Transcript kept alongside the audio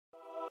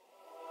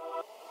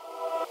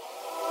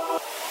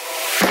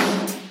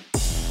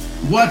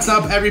What's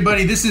up,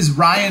 everybody? This is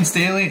Ryan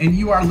Staley, and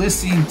you are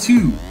listening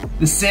to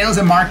the Sales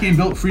and Marketing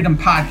Built Freedom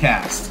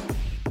podcast,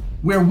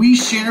 where we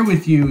share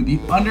with you the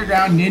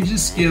underground ninja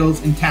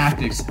skills and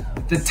tactics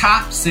the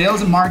top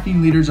sales and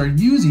marketing leaders are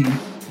using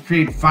to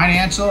create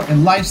financial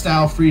and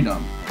lifestyle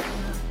freedom.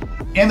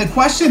 And the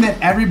question that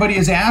everybody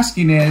is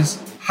asking is,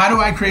 how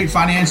do I create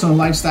financial and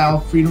lifestyle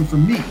freedom for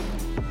me?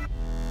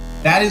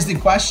 That is the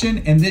question,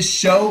 and this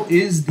show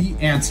is the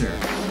answer.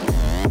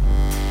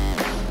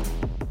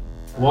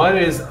 What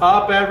is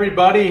up,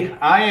 everybody?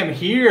 I am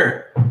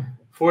here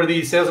for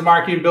the Sales and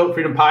Marketing Built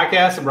Freedom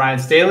podcast. I'm Ryan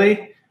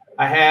Staley.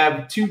 I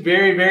have two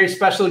very, very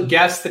special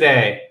guests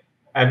today.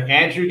 I have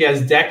Andrew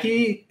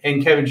Gazdecki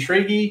and Kevin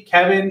Schrage.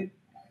 Kevin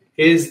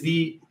is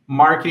the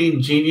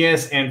marketing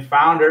genius and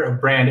founder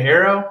of Brand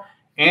Arrow.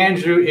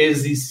 Andrew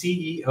is the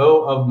CEO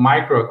of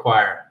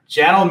MicroAcquire.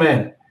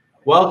 Gentlemen,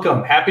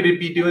 welcome. Happy to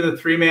be doing the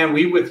three-man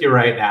weave with you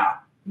right now.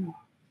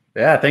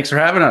 Yeah, thanks for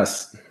having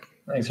us.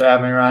 Thanks for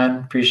having me, Ryan.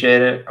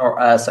 Appreciate it. Or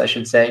us, I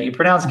should say. You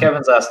pronounced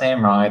Kevin's last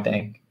name wrong, I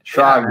think.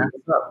 Schrage.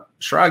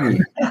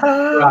 Schrage.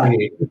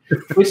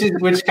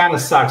 Which kind of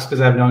sucks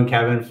because I've known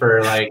Kevin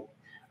for like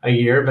a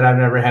year, but I've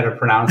never had to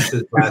pronounce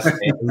his last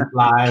name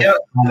live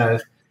on a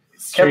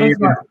stream.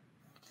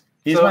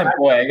 He's my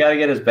boy. I got to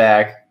get his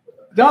back.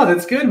 No,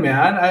 that's good,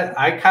 man.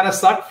 I kind of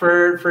suck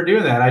for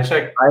doing that. I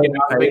checked. I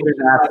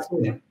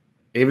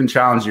even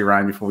challenged you,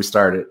 Ryan, before we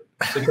started.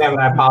 So, Kevin,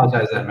 I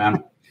apologize that,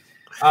 man.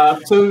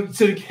 So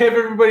to give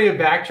everybody a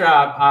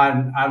backdrop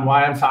on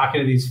why I'm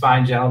talking to these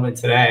fine gentlemen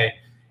today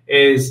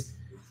is,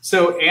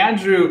 so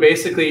Andrew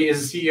basically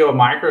is the CEO of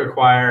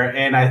MicroAcquire,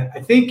 and I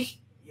think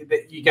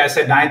that you guys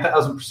had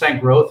 9,000%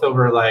 growth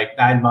over like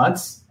 9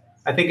 months,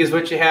 I think is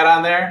what you had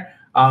on there.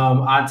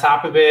 On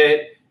top of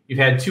it, you've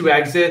had 2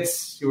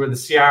 exits. You were the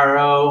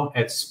CRO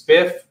at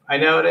Spiff, I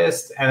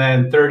noticed, and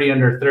then 30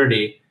 under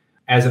 30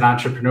 as an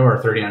entrepreneur,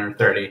 30 under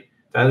 30. Did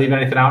I leave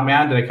anything out,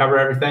 man? Did I cover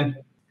everything?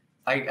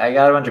 I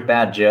got a bunch of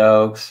bad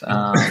jokes.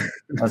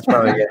 That's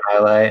probably a good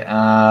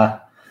highlight.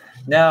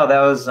 No,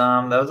 that was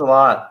a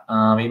lot.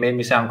 You made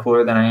me sound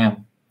cooler than I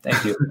am.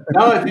 Thank you.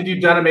 No,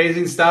 you've done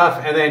amazing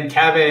stuff. And then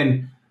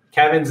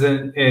Kevin's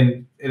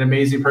an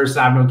amazing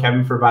person. I've known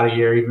Kevin for about a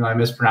year, even though I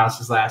mispronounced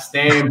his last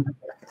name.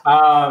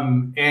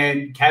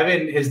 And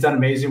Kevin has done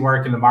amazing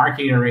work in the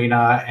marketing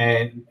arena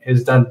and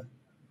has done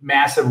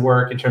massive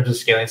work in terms of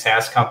scaling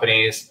SaaS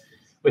companies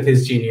with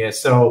his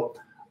genius. So,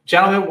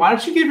 gentlemen, why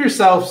don't you give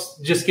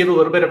a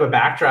little bit of a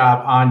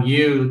backdrop on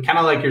you, kind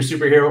of like your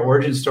superhero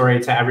origin story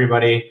to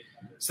everybody,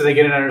 so they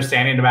get an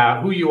understanding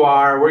about who you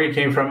are, where you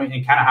came from, and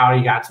kind of how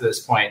you got to this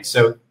point.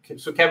 So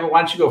Kevin, why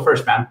don't you go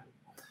first, man?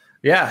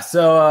 Yeah,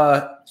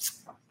 so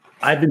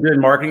I've been doing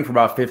marketing for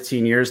about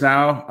 15 years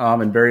now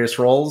in various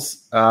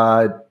roles.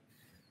 And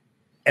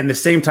at the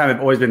same time, I've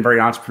always been very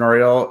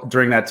entrepreneurial.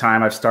 During that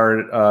time, I've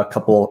started a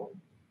couple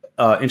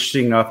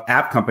interesting enough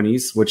app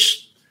companies,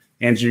 which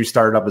Andrew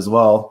started up as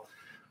well.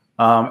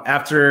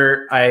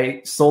 After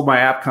I sold my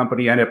app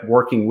company, I ended up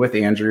working with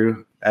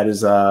Andrew at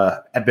his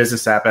at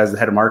Business App as the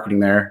head of marketing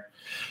there.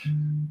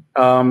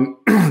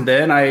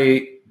 Then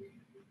I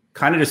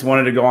kind of just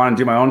wanted to go on and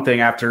do my own thing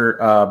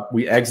after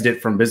we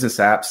exited from Business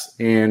Apps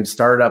and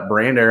started up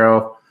Brand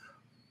Arrow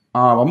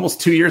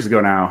almost 2 years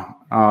ago now.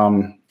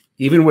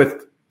 Even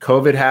with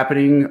COVID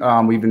happening,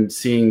 we've been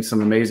seeing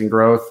some amazing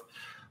growth.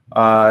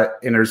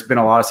 And there's been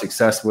a lot of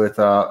success with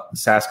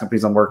SaaS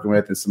companies I'm working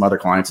with and some other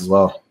clients as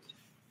well.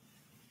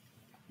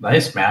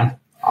 Nice, man.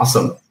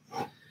 Awesome.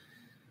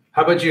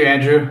 How about you,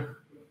 Andrew?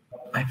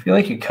 I feel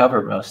like you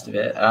covered most of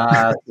it.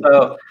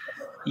 So,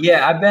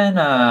 yeah, I've been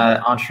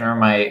an entrepreneur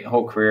my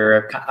whole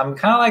career. I'm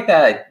kind of like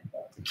that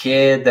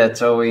kid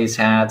that's always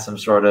had some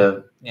sort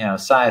of,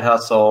 side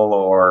hustle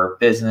or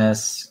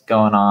business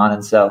going on.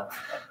 And so,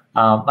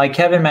 like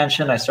Kevin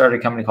mentioned, I started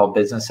a company called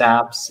Business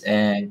Apps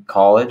in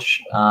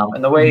college.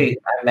 And the way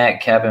I met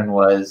Kevin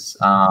was,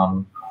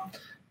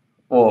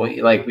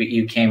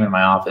 you came in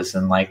my office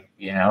and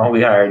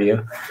we hired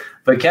you.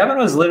 But Kevin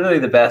was literally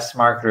the best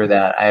marketer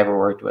that I ever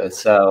worked with.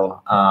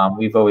 So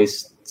we've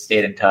always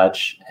stayed in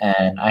touch,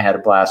 and I had a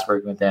blast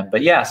working with him.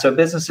 But yeah, so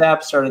Business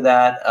App started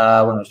that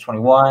when I was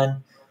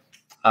 21.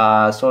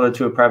 Sold it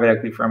to a private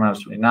equity firm when I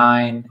was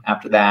 29.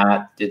 After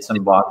that, did some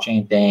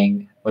blockchain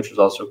thing, which was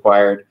also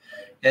acquired.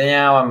 And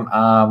now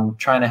I'm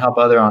trying to help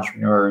other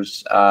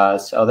entrepreneurs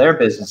sell their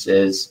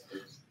businesses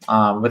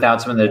without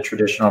some of the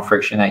traditional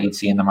friction that you'd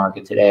see in the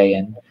market today.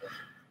 And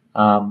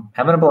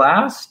having a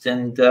blast,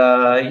 and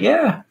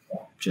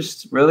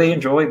just really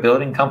enjoy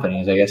building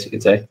companies, I guess you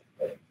could say.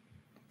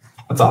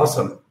 That's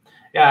awesome.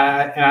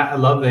 Yeah, and I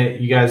love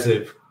that you guys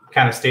have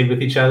kind of stayed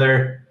with each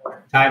other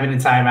time in and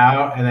time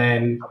out, and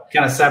then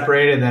kind of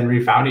separated and then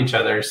refound each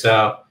other.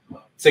 So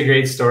it's a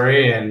great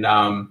story, and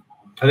I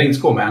think it's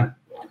cool, man.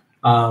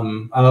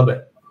 I love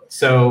it.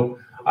 So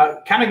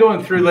kind of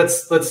going through,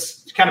 let's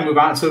kind of move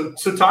on. So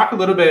talk a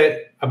little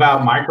bit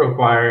about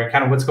MicroAcquire and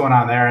kind of what's going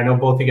on there. I know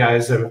both you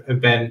guys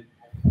have been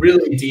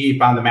really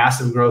deep on the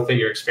massive growth that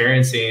you're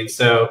experiencing.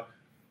 So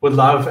would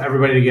love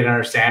everybody to get an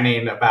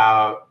understanding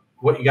about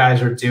what you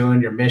guys are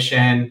doing, your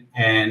mission,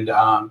 and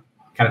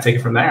kind of take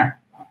it from there.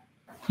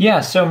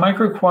 Yeah, so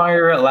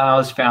microacquire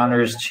allows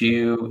founders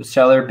to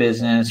sell their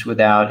business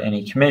without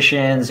any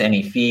commissions,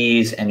 any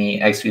fees, any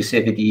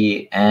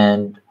exclusivity.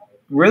 And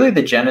really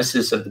the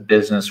genesis of the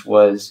business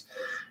was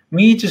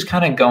me just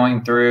kind of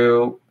going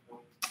through,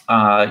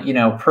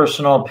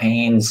 personal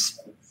pains,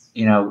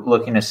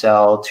 looking to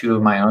sell two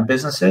of my own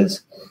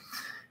businesses.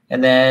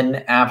 And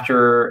then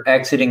after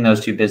exiting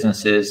those two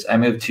businesses, I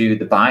moved to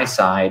the buy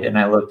side and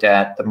I looked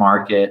at the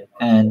market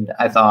and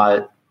I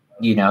thought,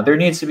 there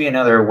needs to be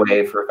another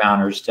way for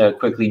founders to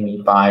quickly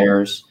meet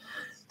buyers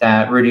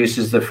that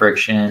reduces the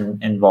friction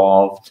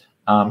involved.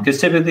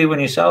 Because typically when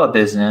you sell a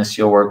business,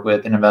 you'll work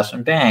with an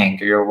investment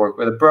bank or you'll work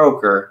with a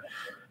broker.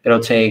 It'll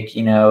take,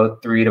 3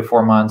 to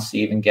 4 months to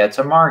even get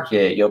to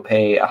market. You'll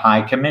pay a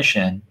high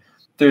commission.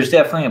 There's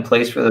definitely a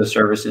place for those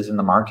services in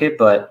the market,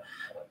 but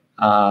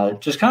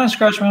just kind of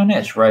scratched my own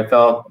itch where I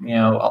felt,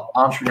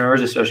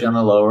 entrepreneurs, especially on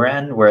the lower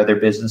end, where their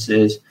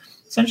businesses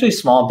essentially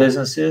small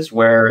businesses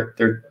where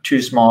they're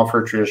too small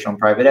for traditional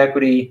private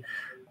equity,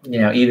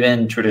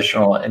 even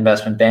traditional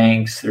investment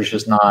banks.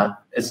 It's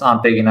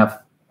not big enough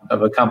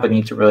of a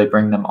company to really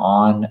bring them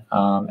on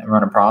and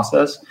run a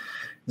process.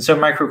 And so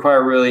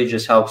microacquire really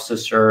just helps to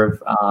serve,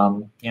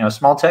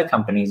 small tech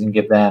companies and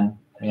give them,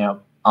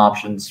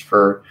 options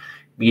for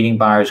meeting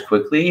buyers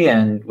quickly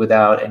and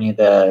without any of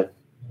the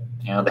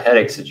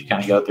headaches that you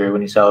kind of go through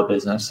when you sell a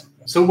business.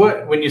 So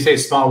when you say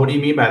small, what do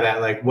you mean by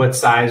that? Like what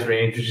size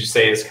range would you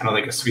say is kind of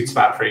like a sweet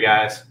spot for you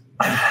guys?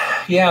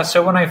 Yeah.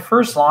 So when I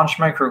first launched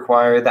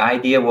microacquire, the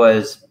idea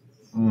was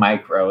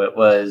micro. It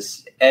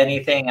was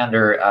anything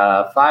under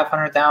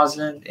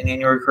 500,000 in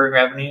annual recurring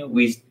revenue.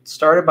 We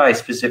started by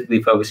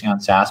specifically focusing on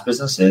SaaS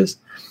businesses,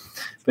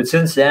 but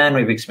since then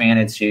we've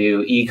expanded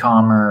to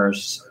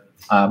e-commerce,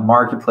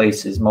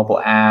 marketplaces,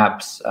 mobile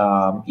apps,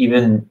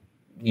 even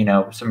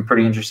some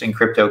pretty interesting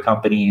crypto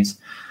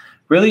companies.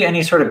 Really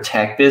any sort of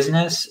tech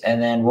business,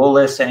 and then we'll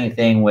list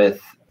anything with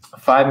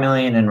 5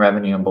 million in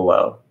revenue and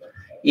below.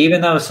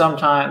 Even though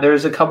sometimes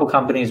there's a couple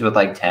companies with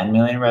like 10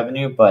 million in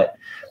revenue, but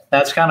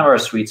that's kind of our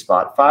sweet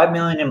spot, 5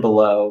 million and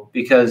below,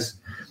 because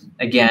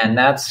again,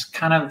 that's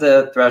kind of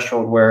the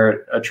threshold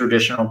where a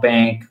traditional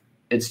bank,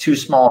 it's too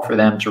small for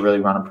them to really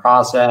run a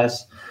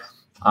process.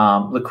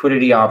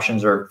 Liquidity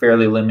options are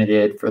fairly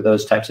limited for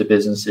those types of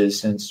businesses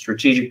since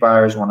strategic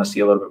buyers want to see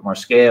a little bit more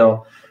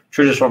scale.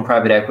 Traditional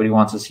private equity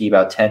wants to see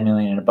about 10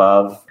 million and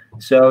above.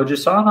 So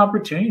just saw an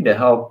opportunity to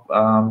help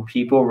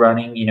people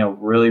running,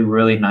 really,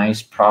 really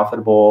nice,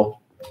 profitable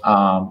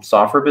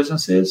software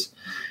businesses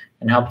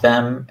and help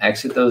them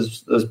exit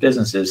those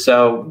businesses.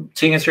 So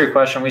to answer your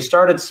question, we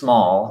started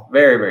small,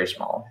 very, very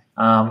small.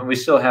 And we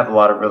still have a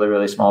lot of really,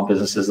 really small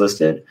businesses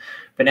listed.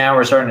 But now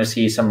we're starting to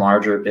see some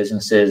larger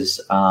businesses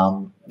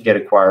get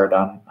acquired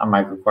on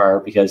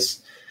microacquire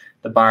because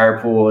the buyer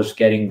pool is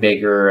getting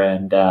bigger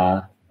and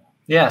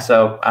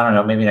so I don't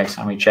know, maybe next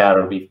time we chat,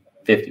 it'll be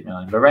 50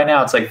 million, but right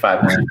now it's like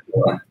 5 million.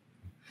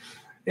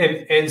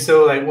 And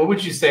so like, what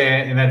would you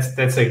say, and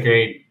that's a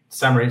great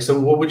summary. So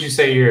what would you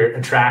say you're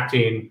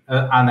attracting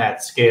on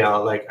that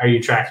scale? Like, are you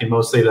attracting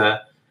mostly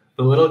the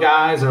little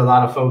guys or a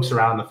lot of folks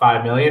around the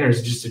 5 million, or is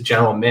it just a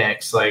general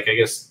mix? Like, I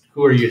guess,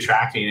 who are you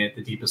attracting at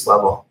the deepest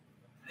level?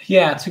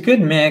 Yeah, it's a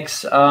good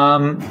mix.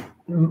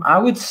 I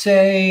would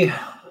say,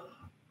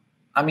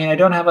 I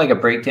don't have like a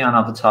breakdown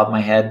off the top of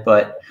my head,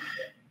 but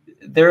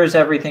there is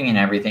everything and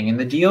everything. And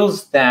the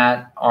deals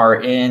that are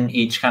in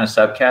each kind of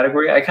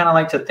subcategory, I kind of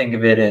like to think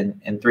of it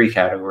in three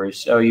categories.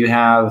 So you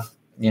have,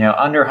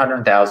 under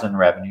 100,000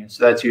 revenue.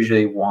 So that's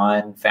usually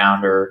one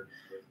founder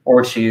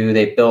or two,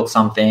 they built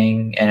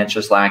something and it's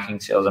just lacking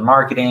sales and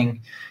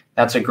marketing.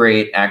 That's a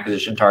great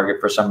acquisition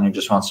target for someone who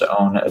just wants to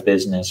own a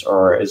business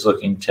or is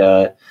looking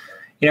to,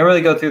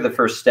 really go through the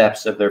first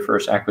steps of their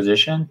first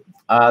acquisition.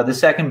 The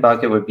second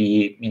bucket would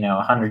be,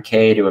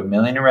 100K to $1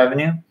 million in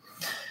revenue.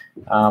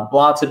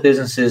 Lots of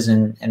businesses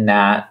in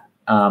that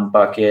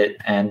bucket,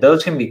 and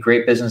those can be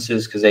great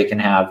businesses because they can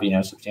have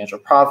substantial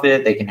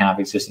profit. They can have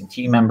existing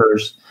team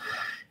members,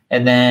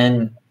 and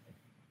then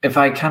if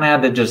I kind of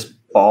had to just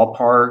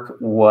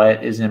ballpark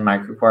what is in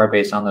microacquire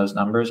based on those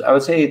numbers, I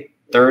would say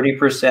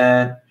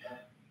 30%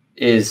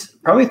 is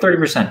probably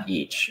 30%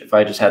 each. If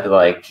I just had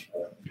to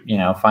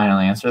final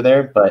answer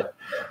there, but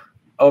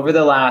over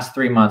the last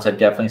 3 months, I've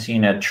definitely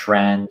seen a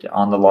trend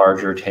on the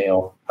larger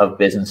tail of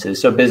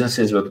businesses. So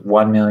businesses with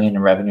 1 million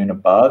in revenue and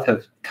above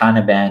have kind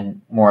of been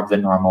more of the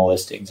normal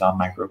listings on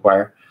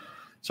microacquire.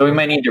 So we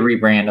might need to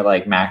rebrand to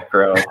like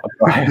macro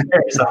acquire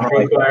or something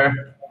like that.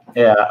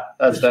 Yeah,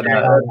 that's been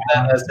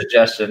a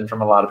suggestion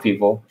from a lot of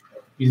people.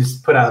 You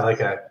just put out like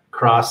a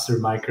cross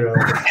through micro.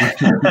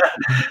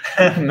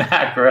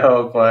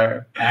 Macro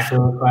acquire. That's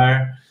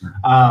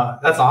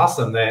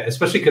awesome,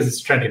 especially because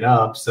it's trending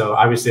up. So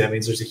obviously that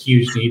means there's a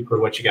huge need for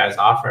what you guys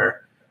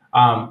offer.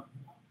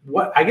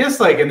 What I guess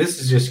and this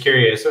is just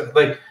curious,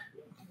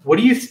 what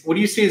do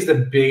you see as the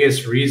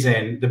biggest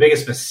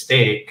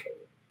mistake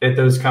that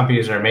those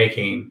companies are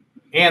making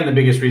and the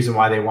biggest reason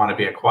why they want to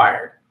be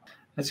acquired?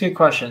 That's a good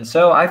question.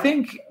 So I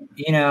think,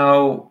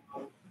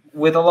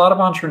 with a lot of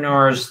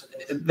entrepreneurs,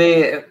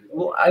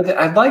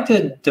 I'd like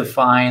to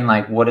define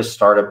like what a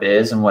startup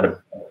is and what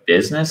a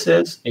business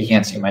is. You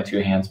can't see my two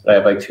hands, but I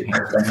have like two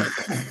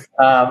hands.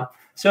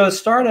 So a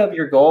startup,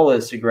 your goal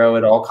is to grow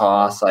at all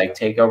costs, like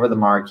take over the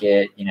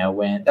market,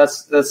 win.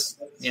 That's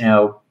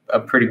a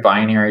pretty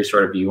binary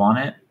sort of view on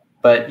it.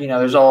 But,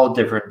 there's all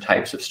different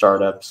types of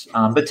startups.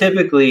 But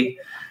typically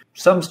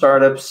some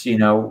startups,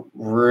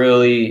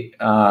 really,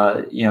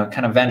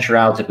 kind of venture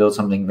out to build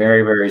something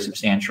very, very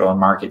substantial and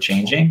market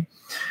changing,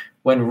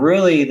 when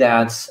really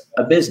that's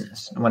a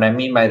business. And what I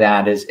mean by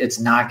that is it's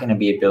not going to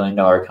be $1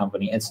 billion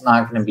company. It's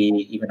not going to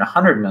be even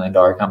 $100 million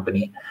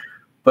company,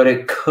 but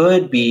it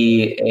could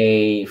be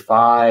a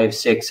 5,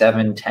 6,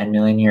 7, 10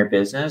 million year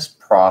business,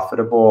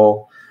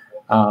 profitable.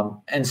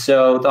 And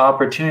so the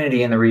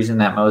opportunity and the reason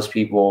that most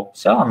people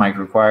sell on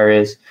MicroAcquire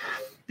is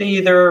they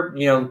either,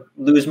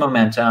 lose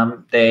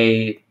momentum.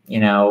 They,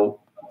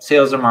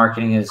 sales and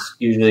marketing is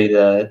usually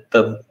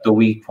the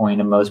weak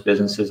point of most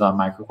businesses on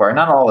MicroAcquire.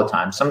 Not all the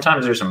time.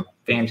 Sometimes there's some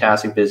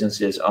fantastic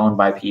businesses owned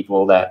by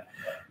people that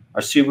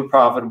are super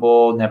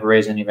profitable, never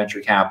raise any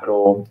venture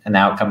capital, and the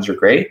outcomes are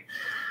great.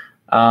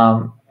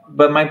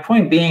 But my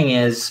point being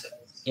is,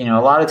 a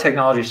lot of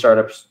technology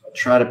startups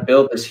try to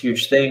build this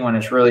huge thing when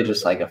it's really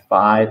just like a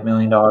 $5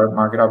 million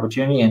market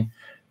opportunity. And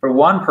for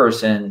one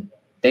person,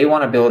 they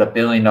want to build $1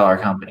 billion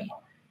company.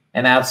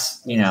 And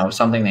that's,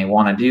 something they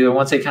want to do. And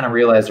once they kind of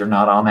realize they're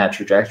not on that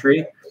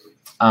trajectory,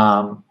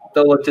 they'll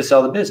look to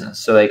sell the business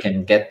so they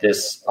can get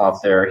this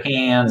off their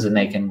hands and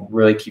they can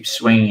really keep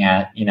swinging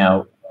at,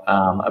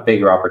 a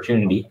bigger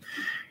opportunity.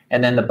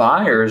 And then the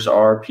buyers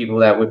are people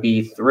that would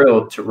be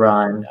thrilled to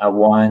run a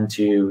 1,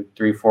 2,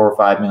 3, 4,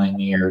 5 million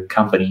a year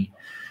company.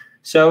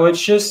 So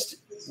it's just,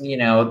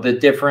 the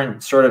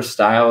different sort of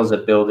styles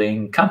of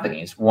building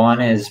companies. One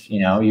is,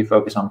 you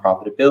focus on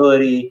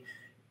profitability.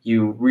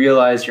 You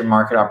realize your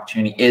market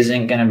opportunity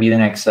isn't going to be the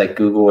next like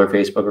Google or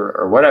Facebook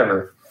or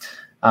whatever.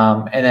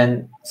 And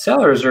then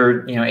sellers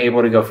are,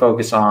 able to go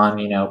focus on,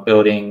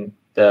 building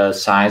the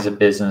size of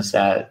business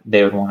that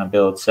they would want to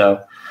build.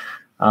 So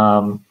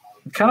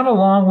kind of a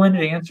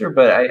long-winded answer,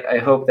 but I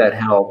hope that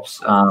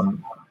helps.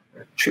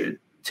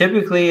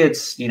 Typically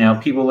it's,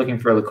 people looking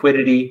for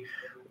liquidity,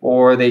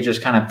 or they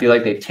just kind of feel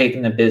like they've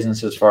taken the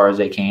business as far as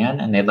they can,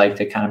 and they'd like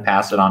to kind of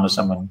pass it on to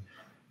someone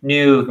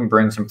new who can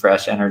bring some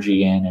fresh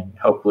energy in and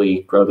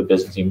hopefully grow the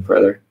business even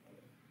further.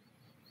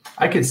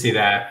 I could see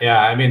that. Yeah.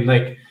 I mean,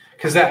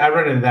 because I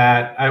run into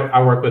that.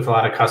 I work with a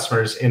lot of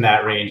customers in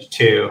that range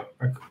too,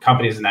 or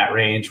companies in that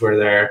range where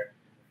they're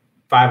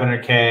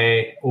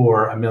 $500K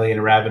or $1 million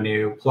in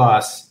revenue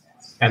plus.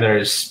 And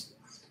there's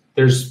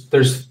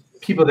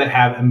people that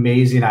have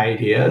amazing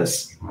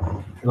ideas,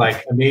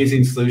 like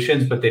amazing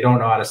solutions, but they don't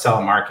know how to sell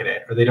and market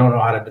it, or they don't know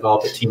how to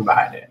develop a team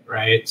behind it.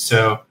 Right.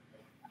 So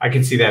I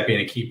could see that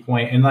being a key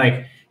point.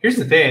 And here's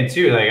the thing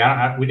too,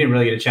 we didn't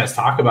really get a chance to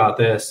talk about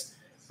this,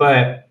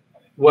 but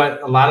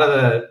what a lot of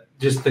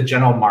the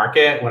general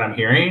market, what I'm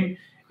hearing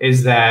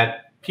is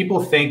that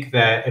people think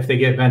that if they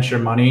get venture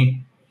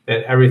money,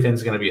 that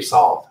everything's going to be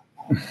solved.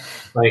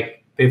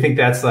 They think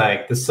that's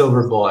like the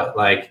silver bullet.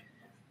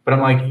 But I'm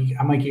like, you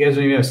guys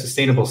don't even have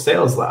sustainable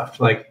sales left.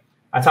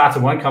 I talked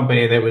to one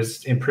company that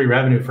was in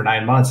pre-revenue for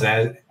 9 months and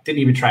I didn't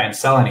even try and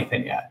sell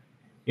anything yet,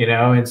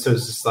 And so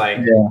it's just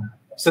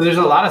So there's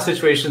a lot of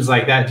situations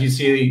like that. Do you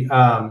see,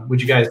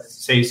 would you guys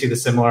say you see the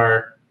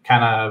similar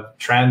kind of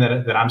trend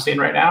that I'm seeing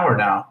right now or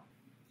no?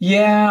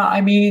 Yeah.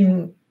 I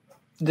mean,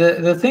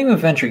 the thing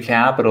with venture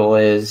capital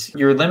is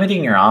you're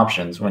limiting your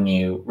options when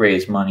you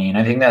raise money. And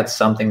I think that's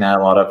something that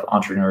a lot of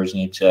entrepreneurs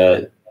need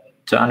to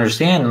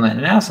understand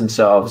and ask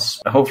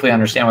themselves, hopefully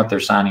understand what they're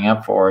signing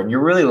up for. And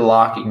you're really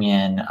locking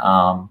in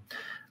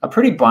a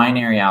pretty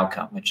binary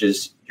outcome, which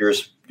is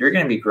you're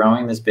going to be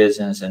growing this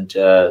business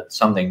into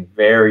something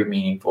very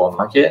meaningful in the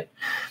market.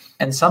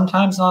 And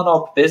sometimes not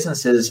all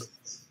businesses,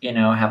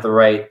 have the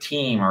right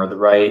team or the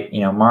right,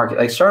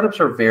 market. Startups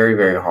are very,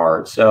 very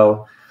hard.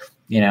 So,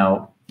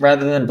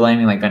 rather than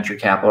blaming venture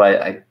capital,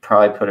 I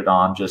probably put it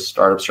on just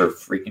startups are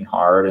freaking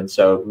hard. And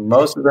so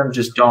most of them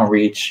just don't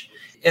reach.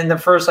 In the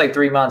first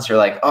 3 months, you're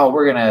like, oh,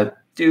 we're going to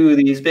do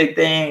these big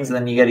things. And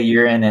then you get a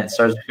year in and it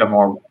starts to become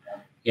more,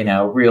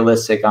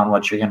 realistic on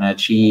what you're going to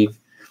achieve.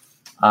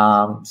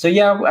 So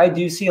yeah, I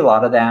do see a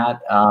lot of that.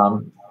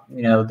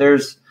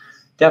 There's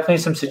definitely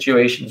some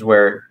situations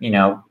where,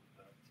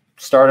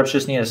 startups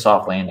just need a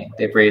soft landing.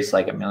 They've raised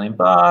 $1 million.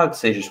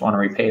 They just want to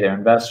repay their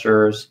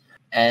investors.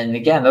 And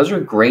again, those are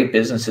great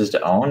businesses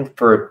to own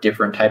for a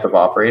different type of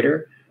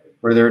operator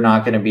where they're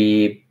not going to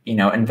be,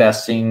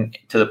 investing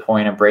to the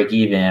point of break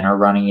even or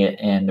running it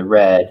in the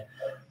red.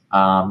 They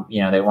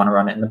want to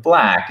run it in the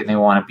black and they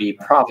want to be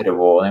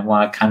profitable and they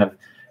want to kind of,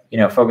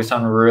 focus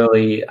on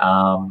really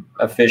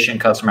efficient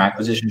customer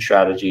acquisition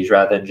strategies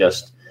rather than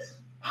just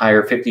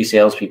hire 50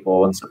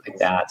 salespeople and stuff like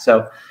that.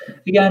 So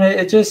again,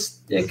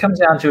 it comes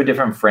down to a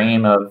different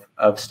frame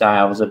of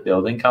styles of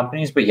building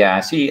companies. But yeah,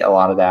 I see a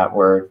lot of that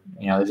where,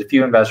 there's a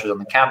few investors on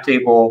the cap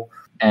table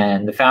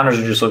and the founders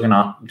are just looking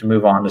to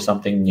move on to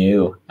something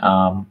new.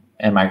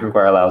 And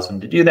MicroAcquire allows them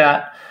to do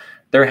that.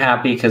 they're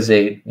happy because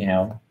they,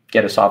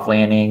 get a soft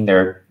landing.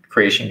 Their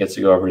creation gets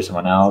to go over to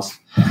someone else.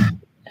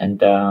 And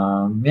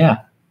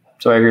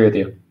so I agree with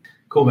you.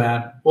 Cool,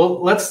 man.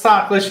 Well, let's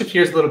shift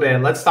gears a little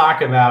bit. Let's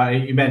talk about,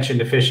 you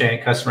mentioned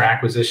efficient customer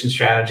acquisition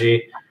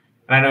strategy.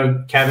 And I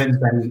know Kevin's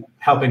been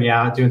helping you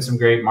out, doing some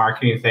great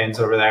marketing things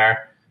over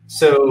there.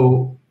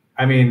 So,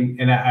 I mean,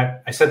 and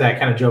I said that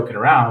kind of joking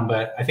around,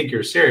 but I think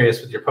you're serious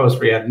with your post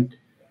where you had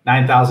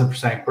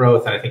 9,000%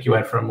 growth. And I think you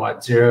went from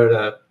 0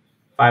 to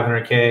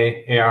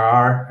 500K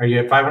ARR. Are you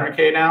at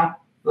 500K now?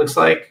 Looks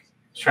like.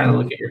 Just trying to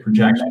look at your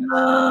projection.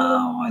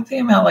 I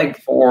think I'm at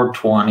like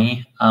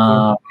 420.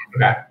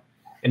 Okay.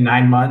 In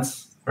 9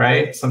 months,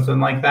 right? Something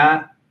like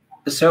that.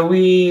 So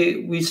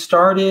we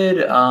started,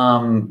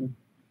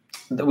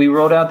 we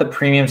rolled out the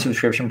premium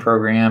subscription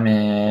program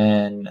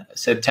in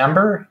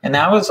September. And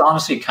that was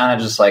honestly kind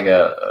of just like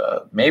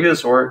maybe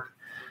this work.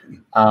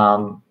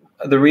 The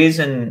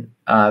reason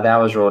that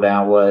was rolled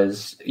out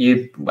was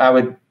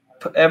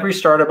every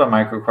startup on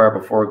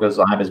MicroAcquire before it goes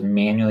live is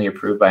manually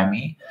approved by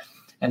me.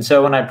 And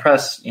so when I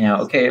press,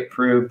 okay,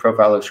 approved,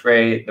 profile looks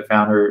great, the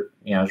founder,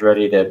 is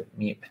ready to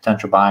meet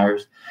potential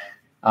buyers,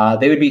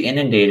 they would be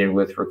inundated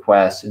with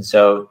requests. And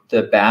so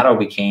the battle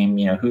became,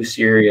 who's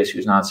serious,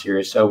 who's not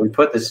serious. So we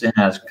put this in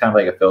as kind of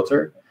like a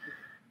filter.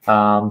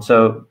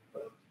 So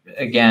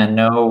again,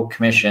 no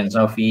commissions,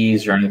 no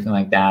fees or anything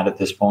like that at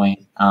this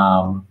point.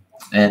 And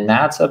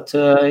that's up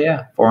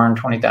to,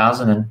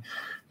 420,000. And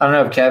I don't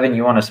know if Kevin,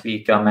 you want to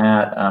speak on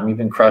that. You've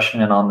been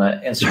crushing it on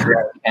the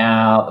Instagram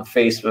account, the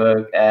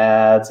Facebook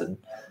ads, and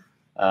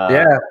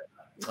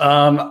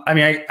I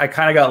mean, I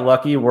kind of got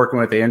lucky working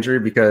with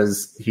Andrew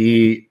because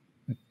he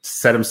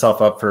set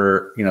himself up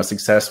for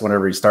success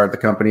whenever he started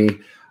the company.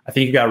 I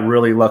think he got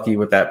really lucky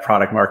with that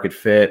product market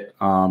fit,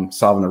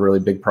 solving a really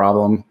big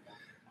problem.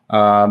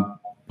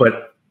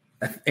 But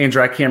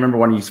Andrew, I can't remember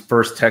when you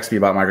first texted me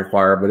about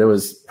MicroAcquire, but it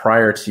was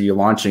prior to you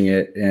launching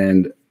it,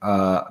 and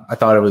I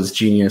thought it was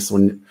genius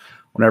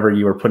whenever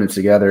you were putting it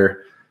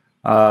together.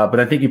 But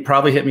I think you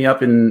probably hit me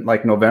up in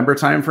like November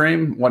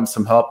timeframe, wanting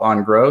some help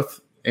on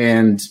growth,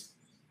 and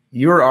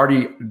you were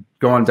already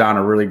going down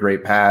a really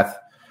great path.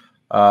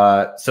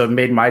 So it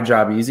made my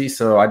job easy.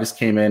 So I just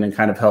came in and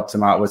kind of helped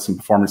him out with some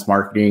performance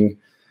marketing.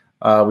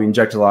 We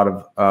injected a lot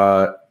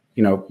of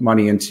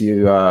money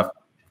into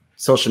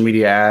social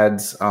media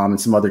ads and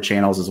some other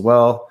channels as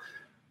well.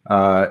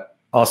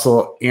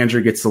 Also,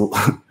 Andrew gets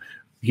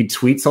he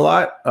tweets a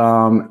lot,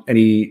 and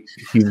he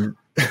and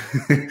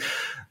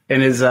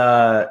his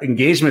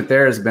engagement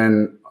there has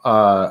been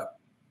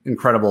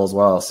incredible as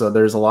well. So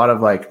there's a lot of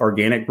like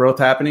organic growth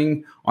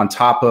happening on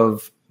top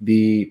of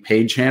the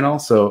paid channel.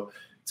 So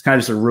it's kind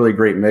of just a really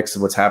great mix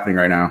of what's happening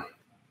right now.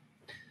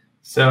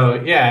 So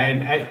yeah,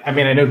 and I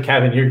mean, I know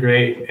Kevin, you're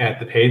great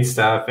at the paid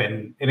stuff,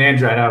 and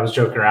Andrew, I know I was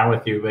joking around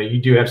with you, but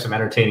you do have some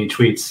entertaining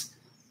tweets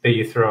that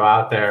you throw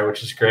out there,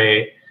 which is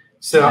great.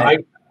 So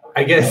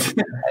I guess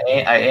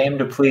I aim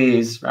to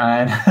please,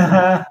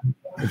 Ryan.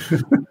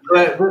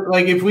 But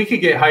like, if we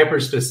could get hyper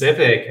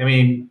specific, I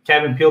mean,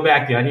 Kevin, peel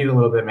back the onion a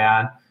little bit,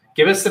 man.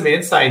 Give us some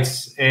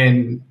insights,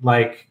 and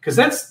like, because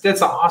that's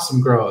an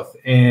awesome growth,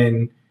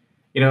 and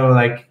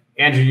like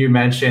Andrew, you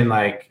mentioned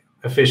like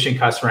efficient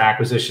customer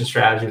acquisition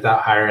strategy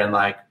without hiring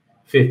like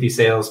 50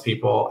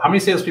 salespeople. How many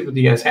salespeople do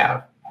you guys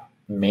have?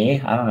 Me?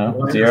 I don't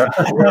know. 0.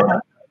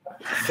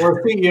 Well,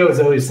 the CEO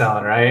is always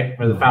selling, right?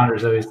 Or the founder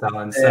is always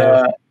selling.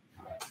 So,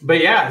 but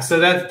yeah, so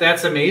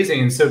that's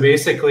amazing. So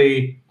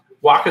basically,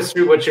 walk us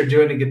through what you're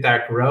doing to get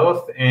that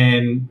growth,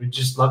 and we'd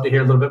just love to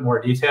hear a little bit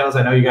more details.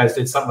 I know you guys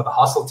did something with the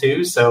hustle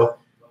too, so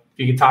if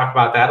you could talk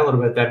about that a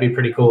little bit, that'd be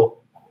pretty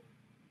cool.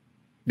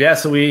 Yeah,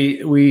 so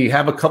we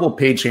have a couple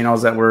paid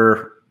channels that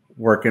we're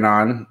working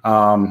on.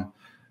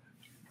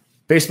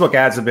 Facebook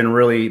ads have been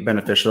really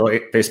beneficial.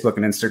 Facebook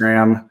and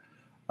Instagram,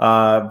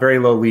 very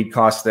low lead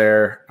cost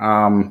there.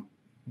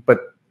 But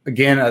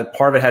again, a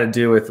part of it had to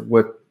do with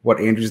what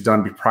Andrew's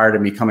done prior to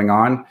me coming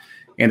on.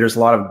 And there's a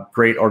lot of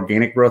great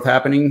organic growth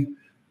happening.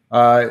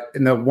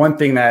 And the one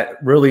thing that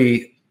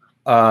really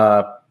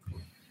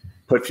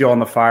put fuel on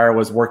the fire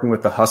was working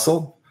with the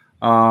hustle.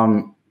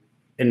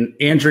 And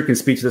Andrew can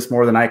speak to this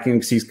more than I can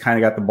because he's kind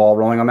of got the ball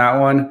rolling on that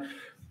one.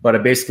 But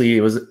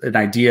it was an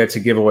idea to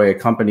give away a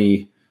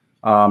company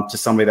to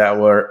somebody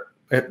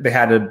they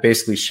had to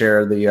basically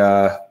share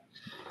the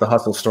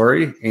hustle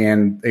story,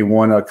 and they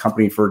won a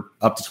company for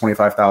up to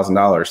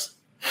 $25,000.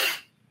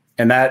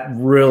 And that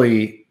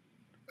really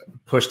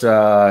pushed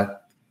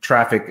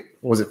traffic.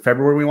 Was it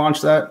February we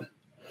launched that?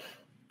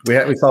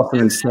 We saw some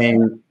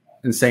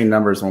insane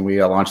numbers when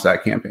we launched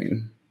that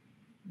campaign.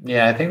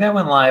 Yeah, I think that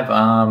went live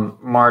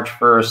March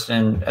 1st.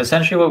 And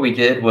essentially what we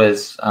did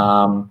was,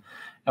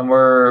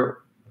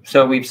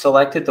 so we've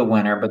selected the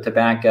winner, but to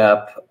back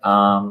up,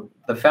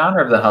 the founder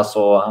of the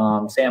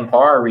hustle, Sam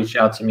Parr, reached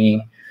out to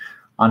me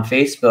on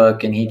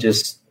Facebook, and he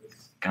just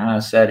kind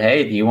of said,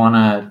 hey, do you want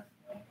to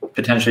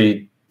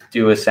potentially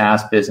do a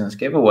SaaS business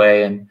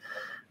giveaway? And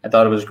I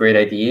thought it was a great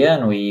idea,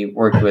 and we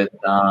worked with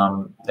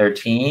their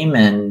team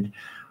and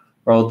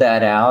rolled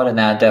that out. And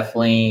that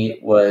definitely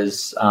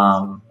was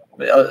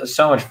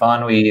so much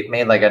fun. We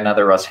made like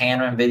another Russ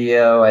Hanman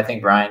video. I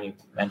think, Ryan, you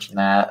mentioned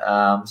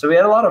that. So we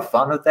had a lot of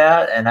fun with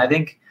that. And I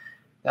think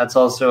that's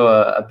also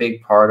a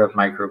big part of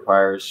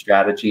MicroAcquire's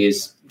strategy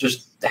is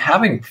just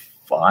having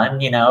fun,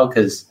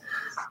 because,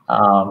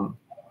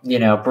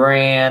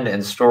 brand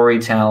and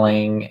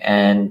storytelling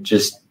and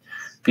just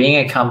being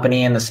a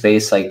company in the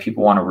space like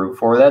people want to root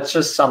for. That's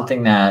just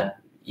something that,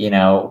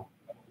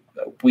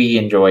 we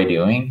enjoy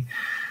doing.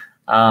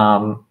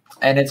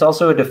 And it's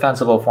also a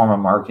defensible form of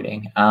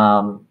marketing.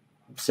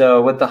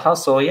 So with the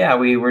hustle,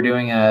 we were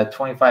doing a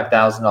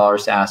 $25,000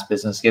 SaaS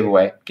business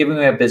giveaway, giving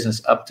away a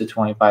business up to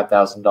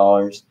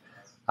 $25,000.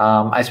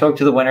 I spoke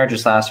to the winner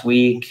just last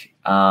week.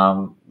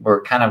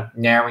 We're kind of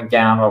narrowing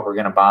down what we're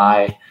going to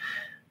buy.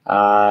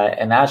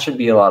 And that should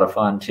be a lot of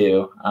fun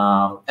too.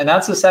 And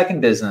that's the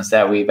second business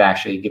that we've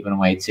actually given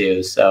away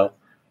too. So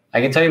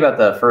I can tell you about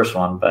the first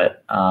one,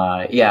 but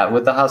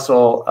with the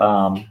hustle,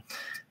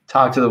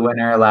 talked to the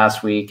winner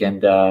last week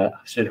and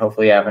should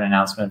hopefully have an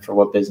announcement for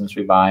what business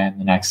we buy in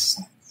the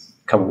next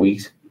couple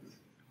weeks.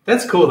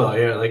 That's cool though.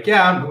 You're like,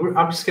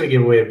 I'm just going to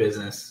give away a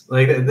business.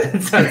 Like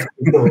that sounds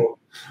cool.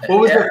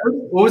 What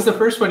was the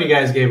first one you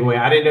guys gave away?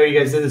 I didn't know you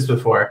guys did this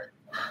before.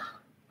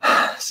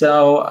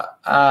 So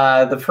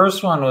the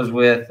first one was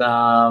with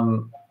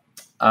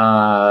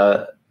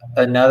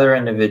another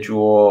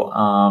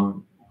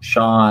individual,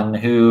 Sean,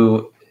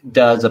 who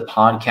does a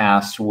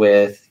podcast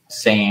with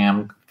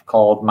Sam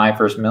called My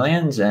First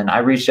Millions. And I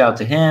reached out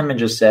to him and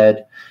just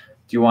said,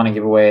 do you want to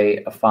give away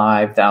a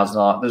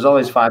 $5,000? There's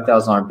always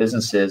 $5,000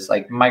 businesses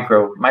like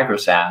micro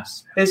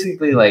SaaS,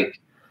 basically like,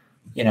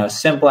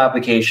 simple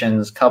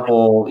applications,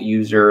 couple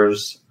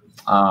users,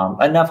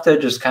 enough to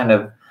just kind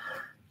of,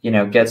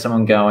 get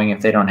someone going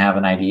if they don't have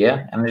an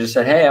idea. And they just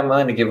said, hey, I'm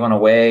willing to give one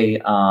away.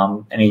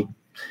 And he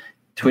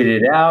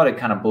tweeted it out. It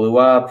kind of blew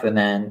up. And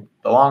then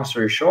the long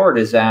story short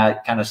is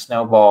that kind of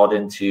snowballed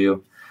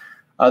into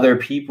other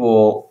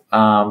people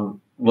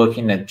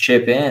looking to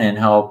chip in and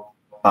help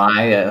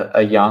buy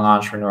a young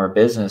entrepreneur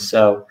business.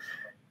 So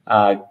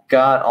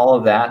got all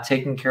of that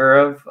taken care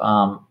of.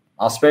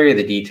 I'll spare you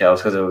the details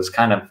because it was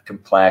kind of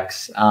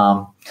complex.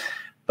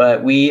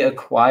 But we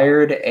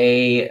acquired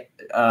a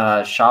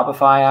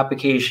Shopify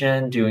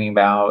application doing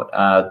about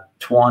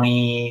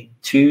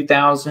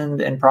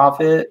 $22,000 in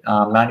profit,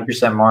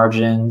 90%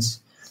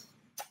 margins.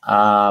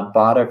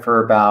 Bought it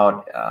for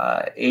about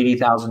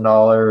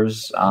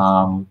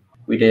 $80,000.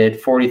 We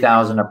did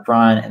 $40,000 up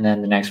front and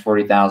then the next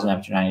 $40,000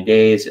 after 90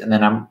 days. And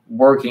then I'm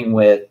working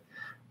with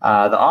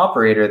the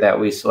operator that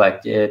we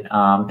selected.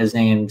 His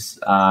name's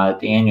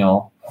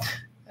Daniel.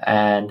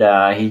 And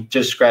he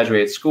just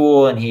graduated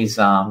school and he's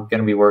going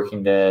to be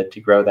working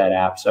to grow that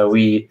app. So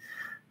we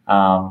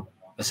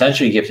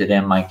essentially gifted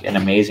him like an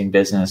amazing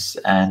business.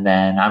 And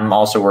then I'm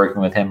also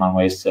working with him on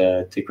ways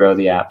to grow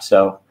the app.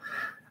 So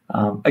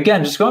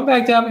again, just going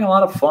back to having a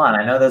lot of fun.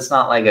 I know that's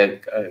not like a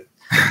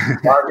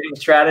marketing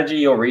strategy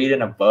you'll read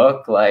in a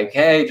book, like,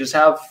 hey, just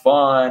have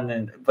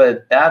fun.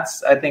 But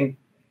that's, I think,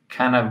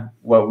 kind of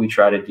what we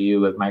try to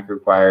do with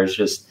MicroAcquire is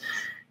just,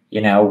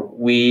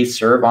 we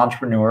serve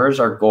entrepreneurs.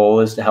 Our goal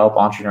is to help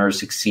entrepreneurs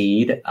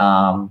succeed.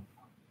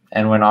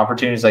 And when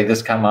opportunities like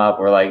this come up,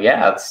 we're like,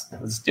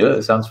 let's do it.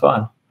 It sounds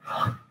fun.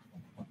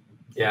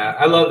 Yeah,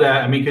 I love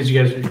that. I mean, because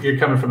you're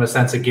coming from a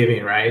sense of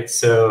giving, right?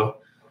 So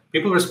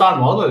people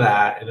respond well to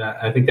that. And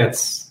I think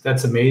that's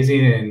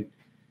amazing. And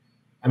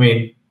I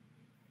mean,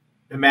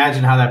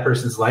 imagine how that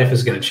person's life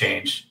is going to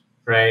change,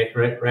 right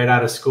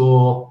out of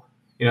school,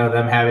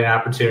 them having an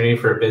opportunity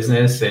for a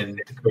business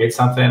and to create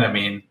something. I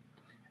mean,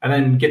 and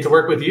then get to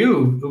work with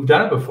you who've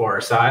done it before.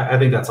 So I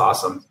think that's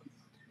awesome.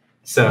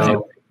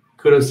 So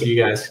kudos to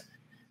you guys.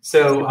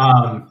 So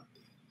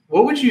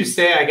what would you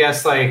say, I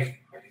guess, like,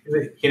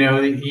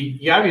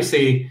 you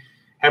obviously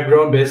have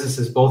grown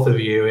businesses, both of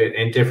you,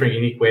 in different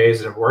unique ways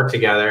and have worked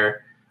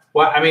together.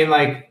 Well, I mean,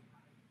 like,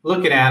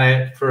 looking at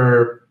it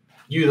for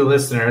you, the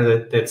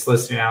listener that's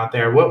listening out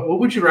there, what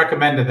would you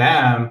recommend to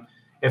them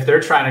if they're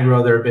trying to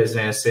grow their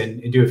business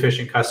and do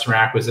efficient customer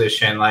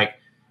acquisition? Like,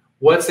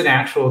 what's an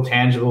actual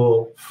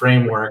tangible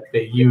framework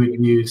that you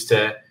would use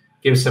to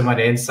give someone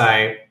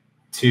insight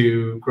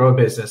to grow a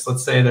business?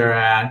 Let's say they're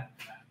at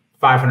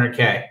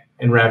 $500K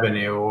in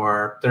revenue,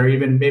 or they're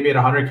even maybe at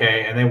 $100K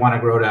and they want to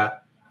grow to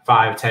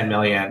 5-10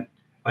 million.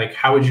 Like,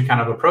 how would you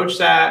kind of approach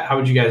that? How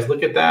would you guys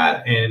look at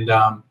that?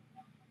 And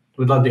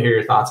we'd love to hear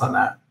your thoughts on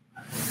that.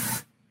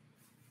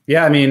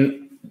 Yeah, I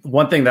mean,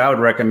 one thing that I would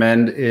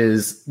recommend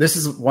is, this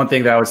is one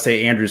thing that I would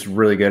say Andrew's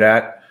really good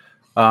at.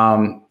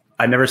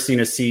 I've never seen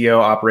a CEO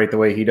operate the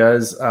way he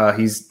does.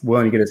 He's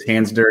willing to get his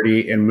hands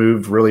dirty and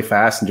move really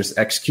fast and just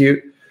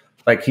execute.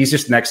 Like, he's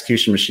just an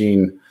execution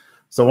machine.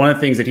 So one of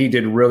the things that he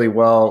did really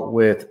well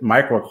with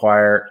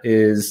MicroAcquire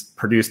is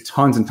produce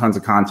tons and tons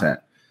of content.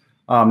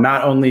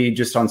 Not only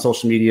just on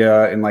social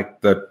media and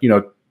like the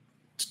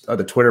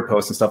Twitter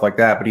posts and stuff like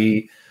that, but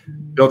he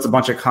built a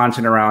bunch of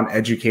content around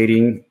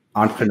educating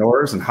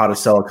entrepreneurs and how to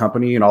sell a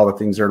company and all the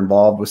things that are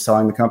involved with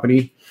selling the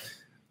company.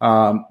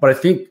 But I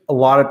think a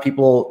lot of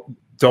people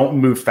don't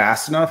move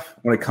fast enough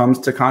when it comes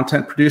to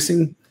content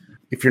producing.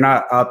 if you're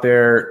not out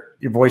there,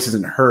 your voice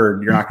isn't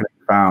heard, you're not going to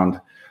be found.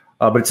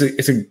 But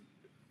it's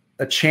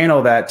a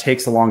channel that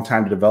takes a long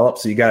time to develop.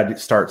 So you got to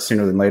start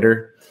sooner than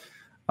later.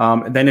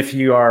 And then if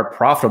you are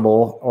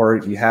profitable or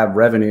if you have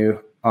revenue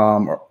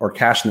or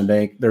cash in the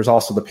bank, there's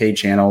also the paid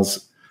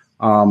channels.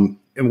 And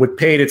with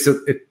paid, it's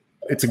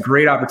a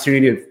great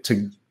opportunity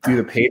to do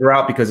the paid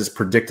route because it's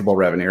predictable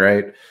revenue,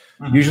 right?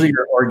 Mm-hmm. Usually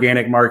your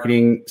organic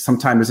marketing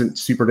sometimes isn't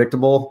super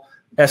predictable.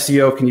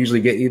 SEO can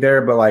usually get you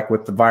there, but like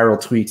with the viral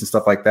tweets and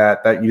stuff like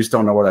that you just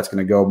don't know where that's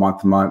going to go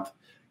month to month.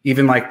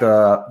 Even like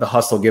the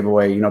hustle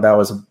giveaway, that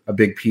was a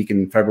big peak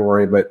in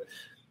February, but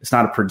it's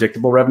not a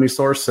predictable revenue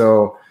source.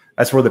 So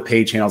that's where the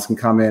paid channels can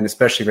come in,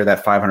 especially for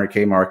that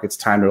 500K mark. It's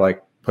time to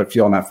like put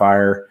fuel on that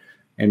fire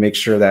and make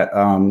sure that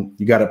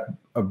you got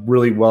a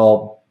really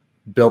well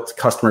built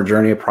customer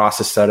journey, a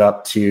process set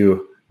up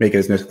to make it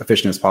as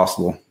efficient as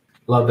possible.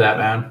 Love that,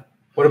 man.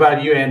 What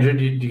about you, Andrew?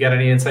 Do you got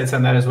any insights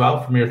on that as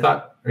well from your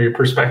thought or your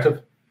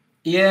perspective?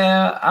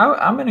 Yeah,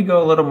 I'm going to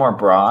go a little more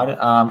broad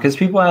because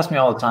people ask me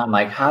all the time,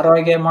 like, how do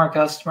I get more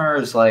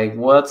customers? Like,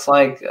 what's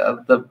like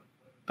the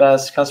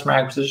best customer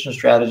acquisition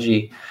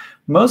strategy?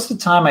 Most of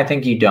the time, I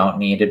think you don't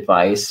need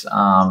advice.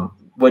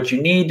 What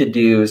you need to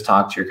do is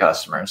talk to your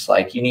customers.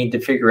 Like, you need to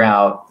figure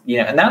out,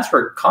 and that's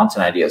where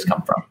content ideas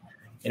come from.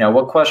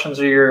 What questions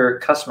are your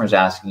customers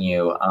asking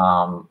you?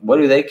 What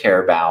do they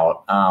care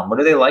about? What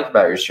do they like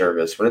about your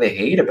service? What do they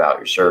hate about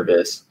your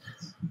service?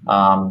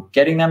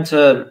 Getting them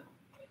to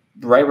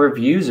write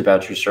reviews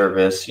about your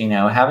service,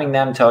 having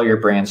them tell your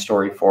brand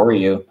story for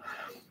you.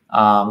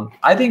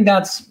 I think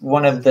that's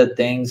one of the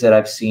things that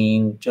I've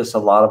seen just a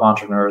lot of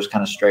entrepreneurs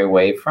kind of stray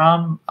away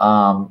from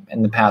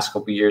in the past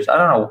couple of years. I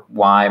don't know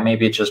why.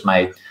 Maybe it's just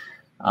my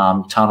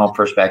tunnel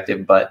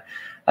perspective, but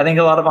I think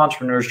a lot of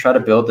entrepreneurs try to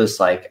build this,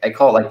 like, I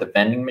call it like the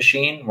vending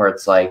machine, where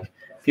it's like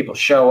people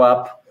show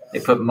up, they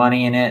put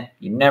money in it,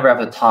 you never have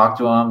to talk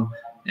to them,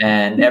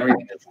 and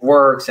everything just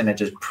works and it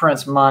just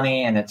prints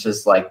money, and it's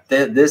just like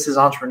this is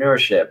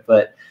entrepreneurship.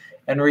 But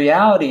in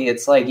reality,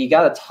 it's like you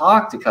got to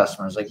talk to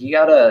customers, like you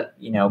got to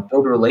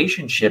build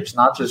relationships,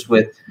 not just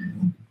with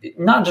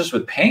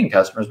paying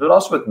customers, but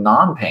also with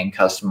non-paying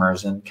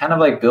customers, and kind of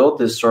like build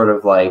this sort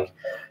of like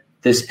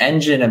this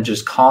engine of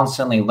just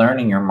constantly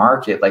learning your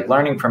market, like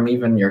learning from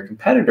even your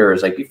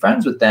competitors, like be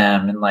friends with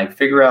them and like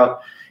figure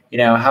out,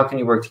 how can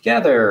you work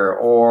together,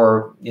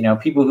 or,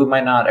 people who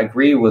might not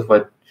agree with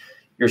what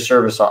your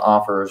service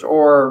offers,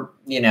 or,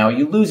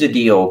 you lose a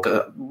deal,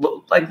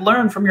 like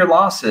learn from your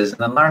losses and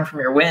then learn from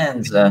your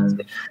wins.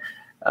 And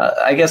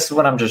I guess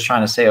what I'm just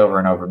trying to say over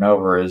and over and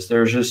over is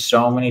there's just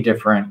so many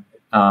different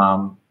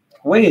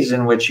ways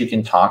in which you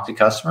can talk to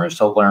customers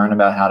to learn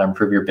about how to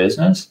improve your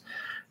business,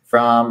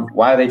 from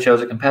why they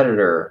chose a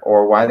competitor,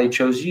 or why they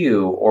chose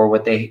you, or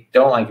what they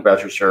don't like about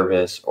your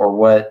service, or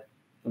what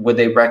would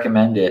they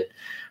recommend it?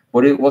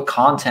 What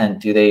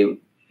content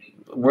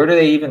where do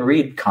they even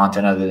read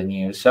content other than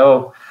you?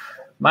 So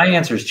my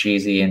answer is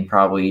cheesy and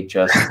probably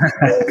just,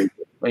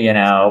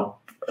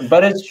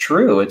 but it's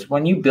true. It's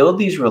when you build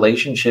these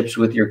relationships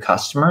with your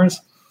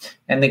customers,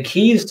 and the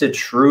key is to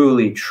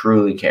truly,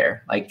 truly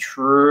care, like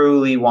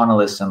truly want to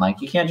listen.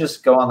 Like you can't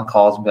just go on the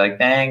calls and be like,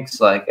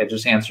 thanks, like I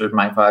just answered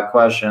my 5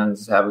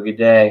 questions, have a good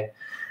day.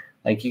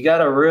 Like you got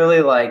to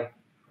really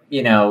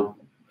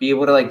be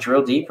able to like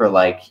drill deeper,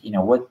 like,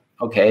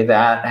 okay,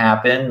 that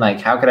happened.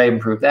 Like, how could I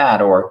improve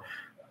that? Or,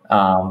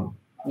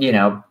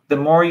 the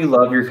more you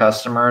love your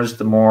customers,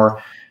 the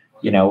more,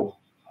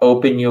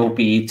 open you'll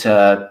be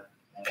to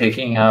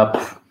picking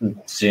up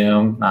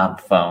Zoom,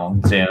 not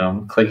phone,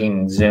 Zoom,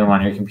 clicking Zoom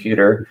on your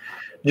computer,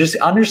 just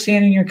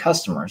understanding your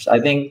customers. I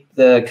think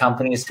the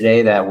companies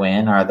today that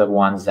win are the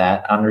ones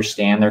that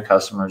understand their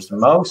customers the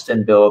most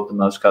and build the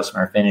most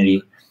customer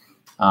affinity,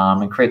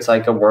 and creates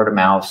like a word of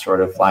mouth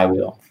sort of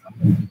flywheel.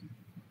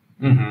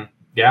 Mm-hmm.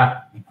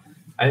 Yeah.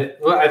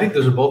 I think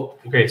those are both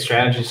great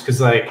strategies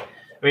because,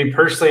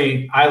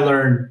 personally, I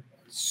learned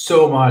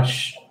so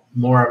much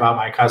more about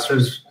my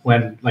customers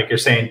when, like you're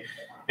saying,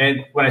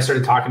 and when I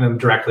started talking to them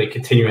directly,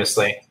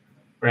 continuously,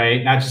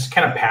 right? Not just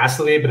kind of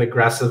passively, but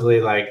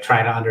aggressively, like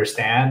trying to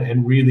understand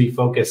and really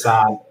focus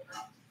on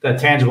the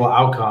tangible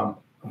outcome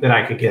that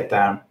I could get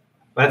them.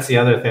 That's the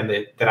other thing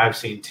that I've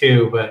seen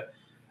too. But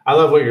I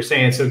love what you're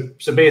saying. So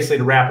basically,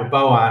 to wrap a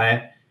bow on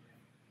it,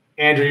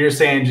 Andrew, you're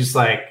saying just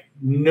like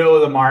know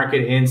the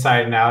market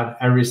inside and out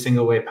every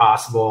single way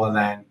possible, and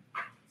then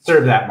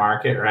serve that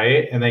market,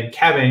 right? And then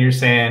Kevin, you're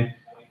saying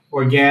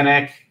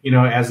organic,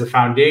 as the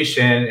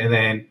foundation, and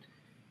then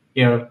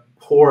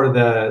pour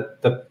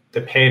the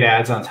paid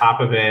ads on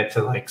top of it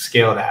to like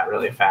scale that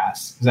really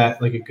fast. Is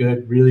that like a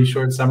good, really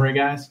short summary,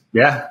 guys?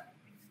 Yeah.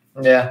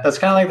 Yeah, that's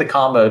kind of like the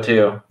combo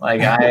too.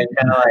 Like I kind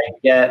of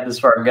like get this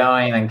far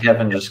going, and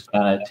Kevin just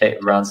kind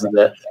of runs with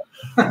it.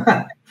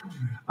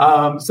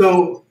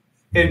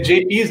 And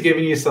JP is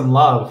giving you some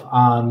love.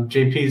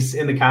 JP's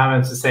in the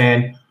comments is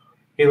saying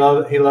he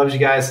loves you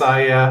guys. Saw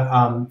you,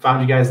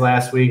 found you guys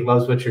last week.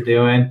 Loves what you're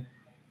doing.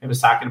 It was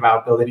talking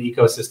about building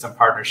ecosystem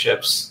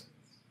partnerships,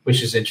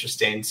 which is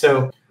interesting.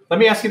 So let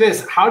me ask you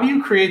this. How do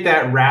you create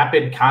that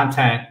rapid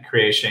content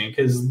creation?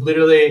 Because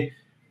literally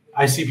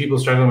I see people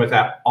struggling with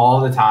that all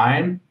the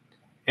time.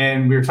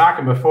 And we were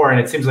talking before, and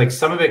it seems like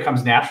some of it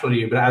comes natural to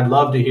you, but I'd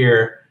love to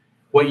hear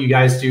what you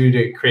guys do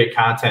to create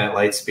content at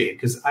light speed,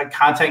 because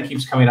content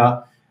keeps coming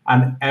up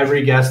on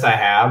every guest I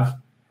have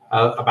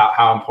about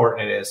how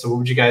important it is. So what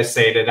would you guys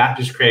say to not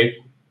just create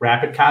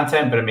rapid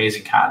content, but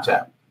amazing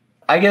content?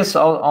 I guess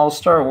I'll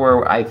start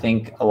where I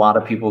think a lot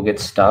of people get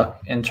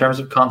stuck in terms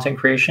of content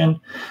creation.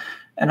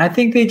 And I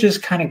think they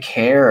just kind of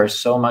care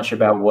so much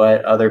about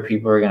what other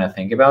people are going to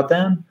think about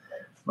them.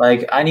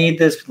 Like, I need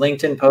this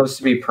LinkedIn post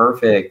to be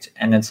perfect.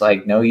 And it's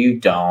like, no, you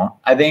don't.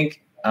 I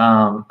think,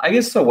 I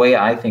guess the way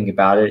I think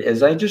about it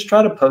is I just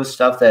try to post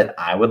stuff that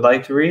I would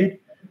like to read.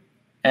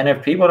 And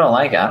if people don't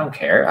like it, I don't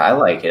care. I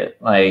like it.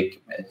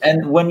 Like,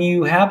 and when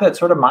you have that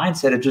sort of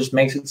mindset, it just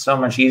makes it so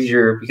much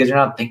easier because you're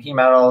not thinking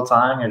about it all the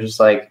time. You're just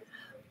like,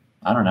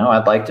 I don't know,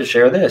 I'd like to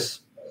share this.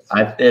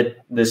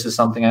 This is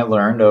something I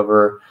learned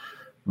over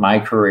my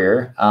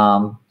career.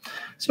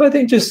 So I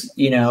think just,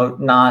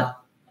 not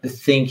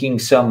thinking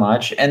so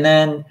much. And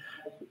then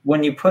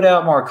when you put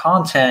out more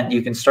content,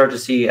 you can start to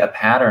see a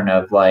pattern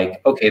of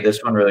like, okay,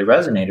 this one really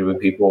resonated with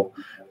people.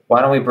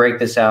 Why don't we break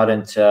this out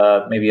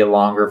into maybe a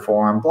longer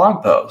form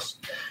blog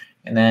post?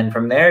 And then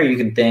from there, you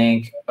can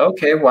think,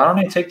 okay, why don't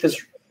I take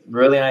this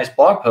really nice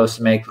blog post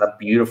and make a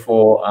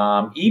beautiful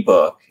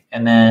ebook?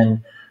 And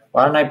then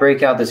why don't I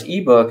break out this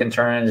ebook and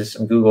turn it into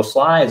some Google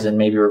Slides and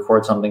maybe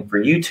record something for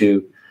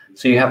YouTube?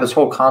 So you have this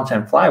whole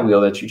content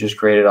flywheel that you just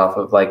created off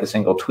of like a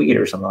single tweet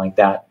or something like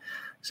that.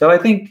 So I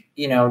think,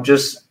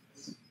 just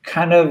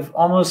kind of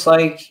almost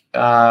like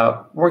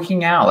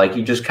working out, like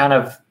you just kind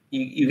of,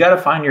 you got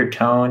to find your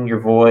tone, your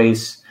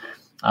voice,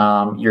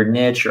 your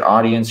niche, your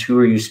audience, who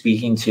are you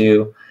speaking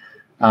to?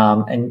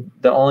 And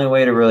the only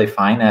way to really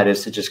find that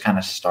is to just kind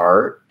of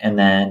start. And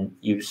then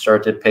you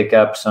start to pick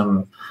up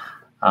some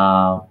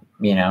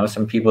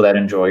people that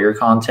enjoy your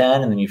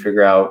content, and then you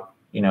figure out,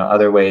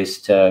 other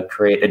ways to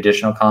create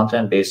additional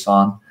content based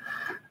on,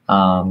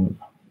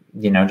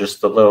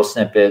 just the little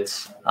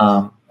snippets.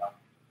 I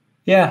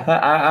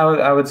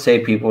would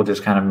say people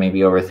just kind of maybe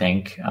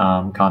overthink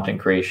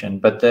content creation,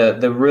 but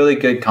the really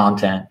good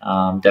content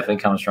definitely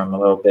comes from a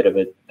little bit of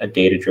a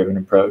data-driven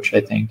approach,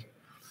 I think.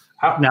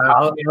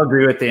 I'll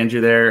agree with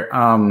Andrew there.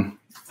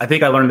 I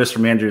think I learned this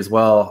from Andrew as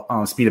well,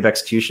 speed of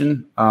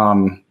execution.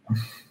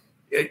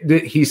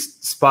 He's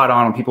spot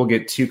on when people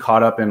get too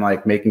caught up in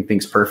like making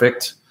things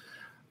perfect.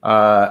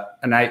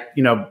 And I,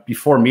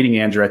 before meeting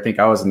Andrew, I think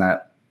I was in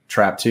that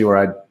trap too, where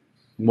I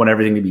want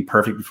everything to be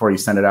perfect before you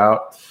send it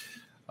out.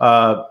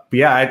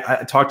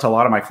 I talked to a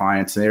lot of my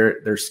clients, and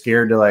they're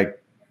scared to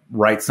like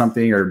write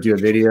something or do a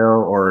video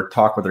or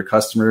talk with their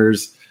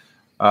customers.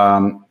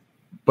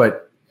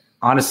 But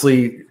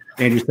honestly,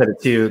 Andrew said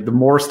it too. The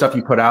more stuff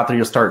you put out there,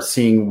 you'll start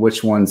seeing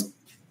which one's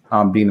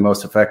being the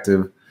most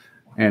effective.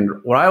 And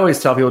what I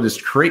always tell people,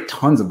 just create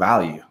tons of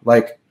value.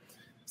 Like,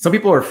 some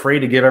people are afraid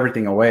to give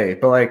everything away,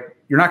 but like,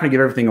 you're not going to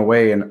give everything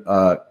away in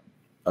a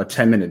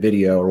 10-minute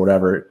video or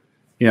whatever.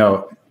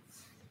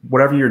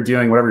 Whatever you're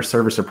doing, whatever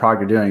service or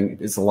product you're doing,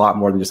 is a lot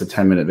more than just a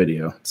 10-minute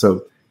video.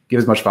 So give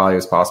as much value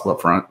as possible up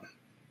front.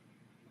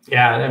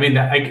 Yeah. I mean,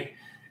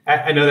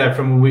 I know that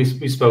from when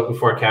we spoke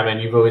before, Kevin,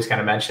 you've always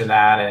kind of mentioned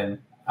that. And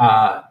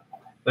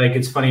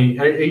it's funny.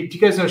 Do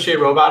you guys know Shay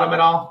Rowbottom at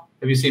all?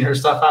 Have you seen her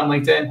stuff on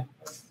LinkedIn?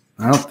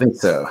 I don't think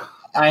so.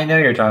 I know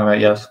you're talking about,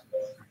 yes.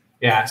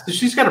 Yeah. So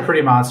she's got a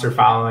pretty monster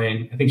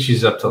following. I think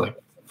she's up to like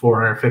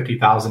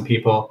 450,000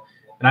 people.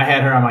 And I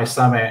had her on my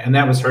summit, and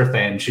that was her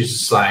thing. She's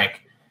just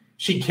like,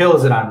 she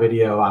kills it on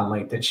video on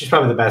LinkedIn. She's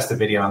probably the best at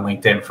video on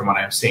LinkedIn from what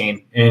I've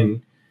seen.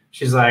 And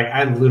she's like,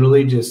 I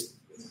literally just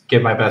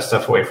give my best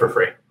stuff away for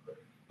free.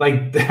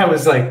 Like, that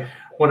was like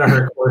one of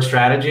her core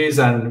strategies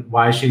on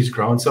why she's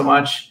grown so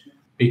much,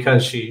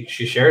 because she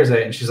shares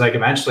it. And she's like,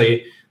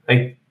 eventually,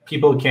 like,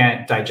 people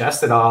can't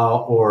digest it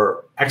all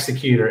or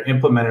execute or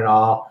implement it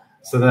all.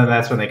 So then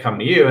that's when they come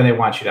to you and they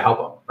want you to help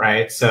them.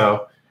 Right.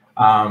 So,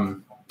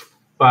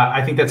 but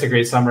I think that's a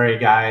great summary,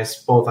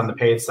 guys, both on the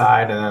paid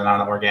side and then on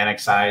the organic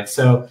side.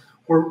 So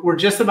we're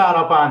just about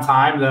up on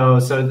time, though.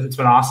 So it's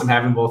been awesome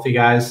having both of you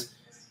guys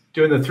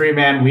doing the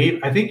 3-man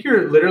weave. I think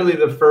you're literally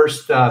the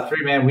first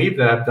 3-man weave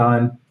that I've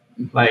done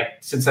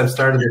since I've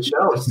started the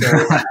show.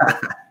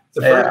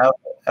 So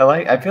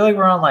I feel like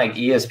we're on like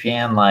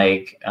ESPN.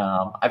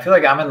 I feel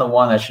like I'm in the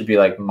one that should be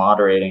like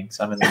moderating.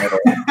 So I'm in the middle.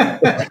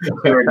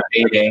 We were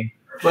debating.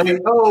 What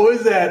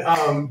is that?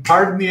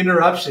 Pardon the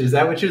interruption. Is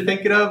that what you're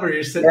thinking of? Or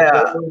you're sitting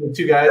there with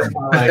two guys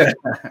kind of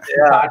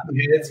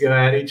talking heads go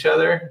at each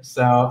other?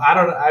 So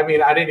I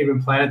didn't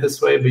even plan it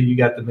this way, but you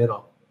got the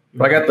middle.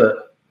 I got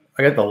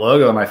the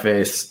logo on my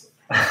face.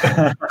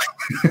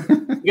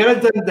 You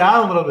gotta dumb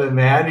down a little bit,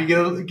 man. You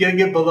gotta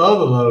get below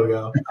the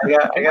logo.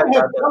 I got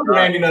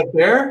branding up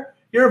there.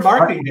 You're a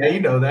marketing guy, you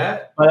know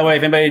that. By the way,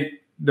 if anybody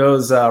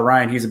knows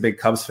Ryan, he's a big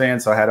Cubs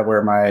fan, so I had to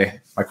wear my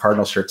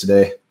Cardinal shirt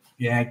today.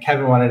 Yeah,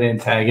 Kevin wanted to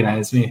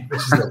antagonize me,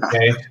 which is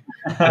okay.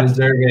 I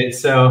deserve it.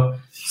 So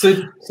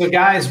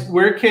guys,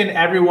 where can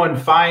everyone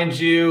find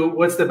you?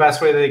 What's the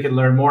best way that they can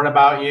learn more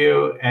about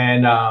you?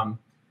 And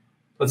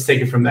let's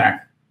take it from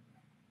there.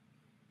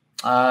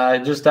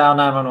 Just dial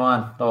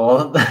 911.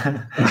 Oh.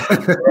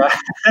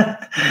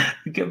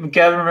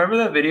 Kevin, remember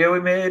that video we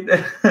made?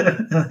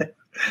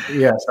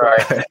 Yeah,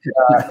 sorry.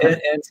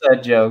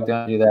 Inside joke.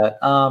 Don't do that.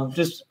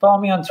 Just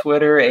follow me on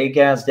Twitter,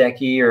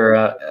 Gazdecki,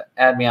 or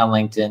add me on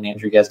LinkedIn,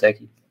 Andrew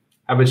Gazdecki.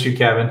 How about you,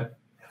 Kevin?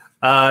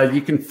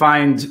 You can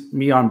find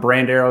me on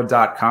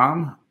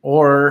brandarrow.com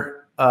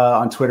or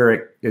on Twitter.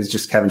 It is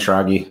just Kevin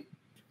Schrage.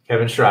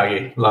 Kevin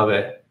Schrage. Love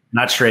it.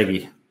 Not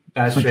Schrage.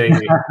 That's Schrage.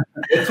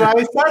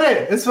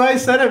 That's why I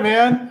said it,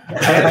 man.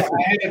 I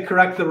had to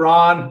correct the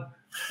Ron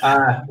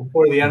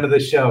before the end of the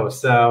show.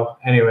 So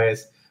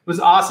anyways, it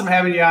was awesome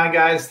having you on,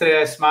 guys. Today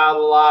I smiled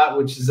a lot,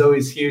 which is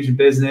always huge in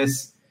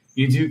business.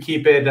 You do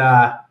keep it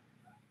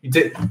you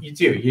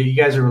do. You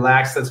guys are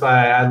relaxed. That's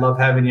why I love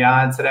having you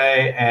on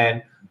today,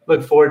 and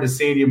look forward to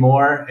seeing you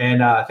more.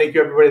 And thank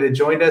you, everybody that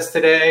joined us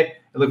today.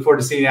 I look forward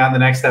to seeing you on the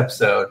next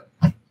episode.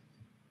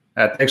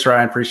 Thanks,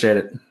 Ryan. Appreciate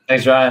it.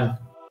 Thanks, Ryan.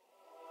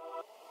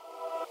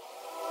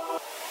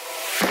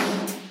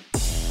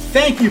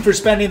 Thank you for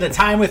spending the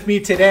time with me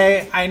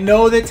today. I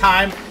know that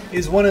time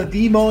is one of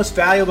the most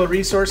valuable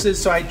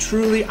resources, so I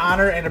truly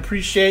honor and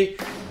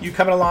appreciate you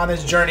coming along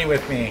this journey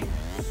with me.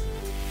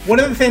 One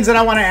of the things that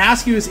I want to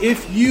ask you is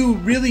if you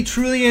really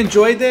truly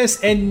enjoyed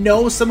this and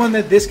know someone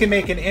that this can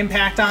make an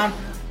impact on,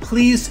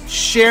 please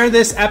share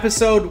this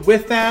episode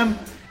with them.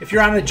 If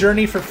you're on a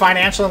journey for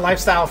financial and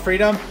lifestyle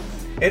freedom,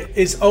 it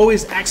is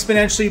always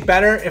exponentially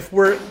better if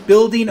we're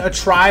building a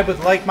tribe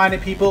with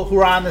like-minded people who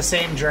are on the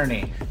same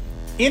journey.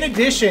 In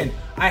addition,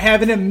 I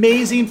have an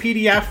amazing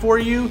PDF for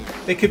you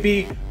that could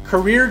be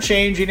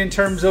career-changing in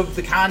terms of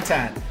the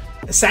content.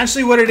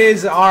 Essentially what it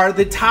is are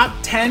the top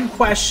 10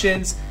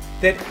 questions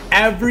that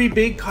every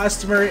big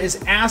customer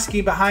is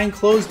asking behind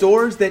closed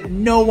doors that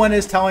no one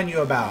is telling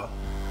you about.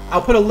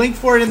 I'll put a link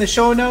for it in the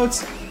show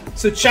notes,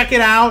 so check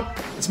it out.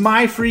 It's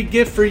my free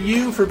gift for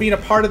you for being a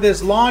part of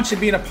this launch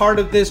and being a part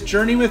of this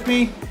journey with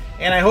me,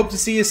 and I hope to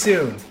see you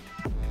soon.